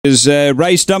Is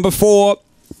race number 4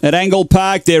 at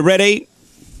Angle-Park. They're ready.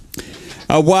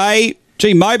 Away.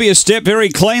 Gee, Mobius stepped very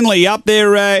cleanly up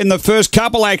there in the first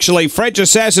couple, actually. French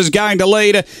Sass is going to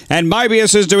lead, and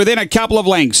Mobius is to within a couple of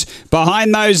lengths.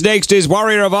 Behind those next is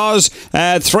Warrior of Oz.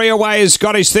 3 away is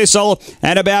Scottish Thistle,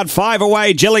 and about 5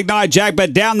 away, Jellignite Jack,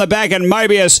 but down the back, and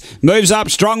Mobius moves up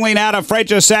strongly now to French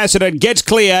Sass, and it gets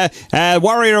clear.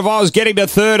 Warrior of Oz getting to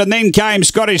third, and then came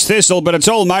Scottish Thistle, but it's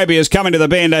all Mobius coming to the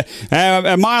bend.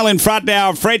 A mile in front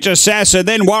now of French Sass, and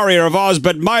then Warrior of Oz,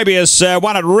 but Mobius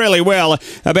won it really well.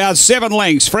 About 7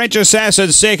 lengths. French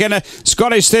Assassin second,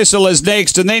 Scottish Thistle is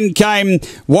next, and then came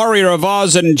Warrior of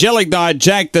Oz and Jellignite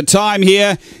Jack. The time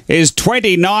here is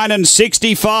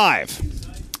 29:65.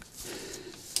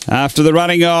 After the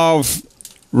running of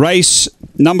race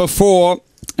number 4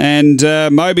 and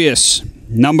Mobius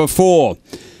number 4,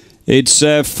 it's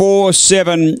 4,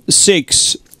 7,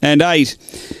 6 and 8.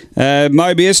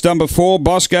 Mobius number 4,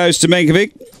 Bosco's to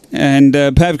Menkovic. And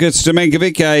Pavkis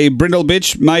Stamenkovic, a Brindle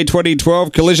Bitch, May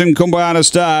 2012, Collision Kumbayana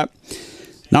Star.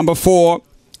 Number 4,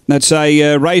 that's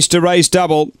a race-to-race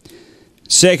double.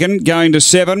 Second, going to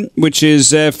 7, which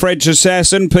is French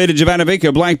Assassin, Peter Jovanovic,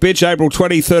 a Blank Bitch, April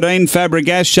 2013,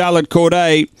 Fabregas, Charlotte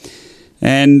Corday.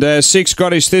 And 6,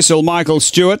 Scottish Thistle, Michael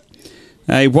Stewart,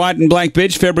 a White and Black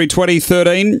Bitch, February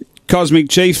 2013, Cosmic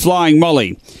Chief, Flying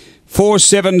Molly. 4,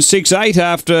 7, 6, 8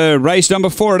 after race number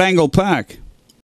 4 at Angle-Park.